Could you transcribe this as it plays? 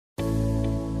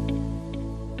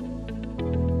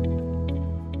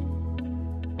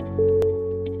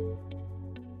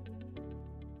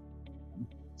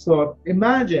So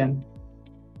imagine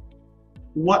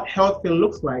what healthcare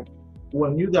looks like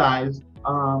when you guys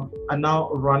are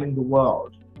now running the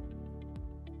world.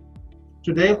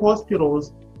 Today,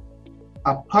 hospitals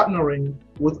are partnering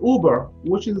with Uber,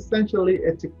 which is essentially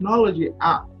a technology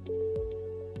app,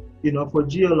 for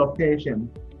geolocation.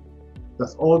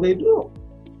 That's all they do.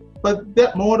 But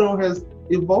that model has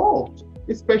evolved,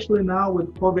 especially now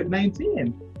with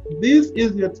COVID-19. This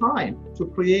is your time to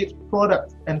create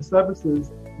products and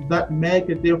services that make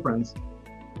a difference.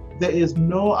 There is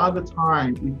no other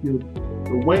time if you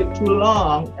wait too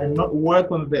long and not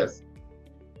work on this.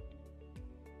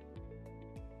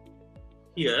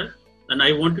 Here, and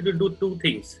I want you to do two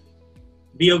things.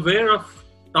 Be aware of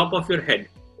top of your head.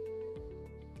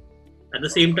 At the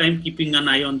same time, keeping an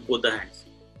eye on both the hands.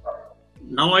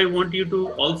 Now I want you to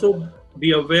also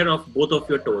be aware of both of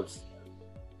your toes.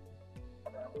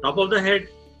 Top of the head,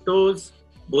 toes,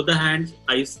 both the hands,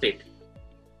 eyes straight.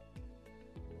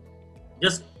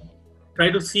 Just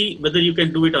try to see whether you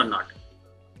can do it or not.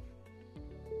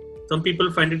 Some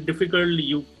people find it difficult.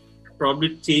 You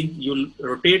probably you'll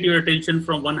rotate your attention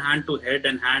from one hand to head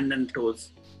and hand and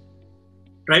toes.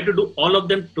 Try to do all of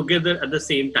them together at the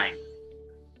same time.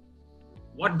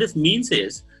 What this means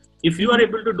is, if you are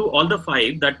able to do all the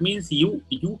 5, that means you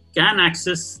can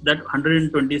access that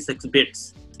 126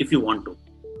 bits if you want to.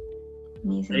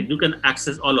 Amazing. Right? You can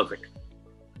access all of it.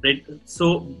 Right?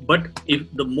 So, but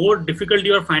if the more difficult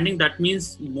you are finding, that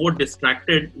means more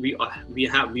distracted we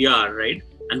are, right?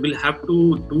 And we'll have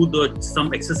to do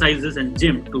some exercises and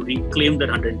gym to reclaim that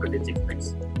 126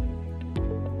 bits.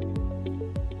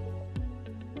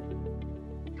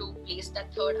 To place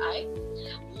that third eye.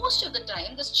 Most of the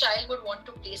time, this child would want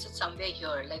to place it somewhere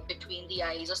here, like between the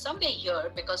eyes or somewhere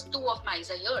here, because 2 of my eyes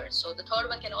are here. So the third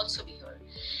one can also be here.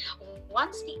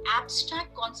 Once the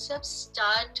abstract concepts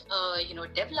start,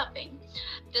 developing,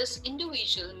 this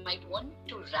individual might want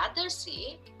to rather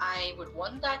say, I would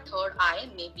want that third eye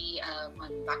maybe on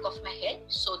the back of my head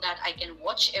so that I can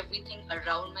watch everything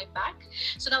around my back.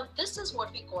 So now this is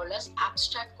what we call as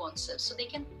abstract concepts. So they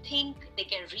can think, they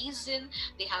can reason,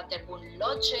 they have their own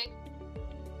logic,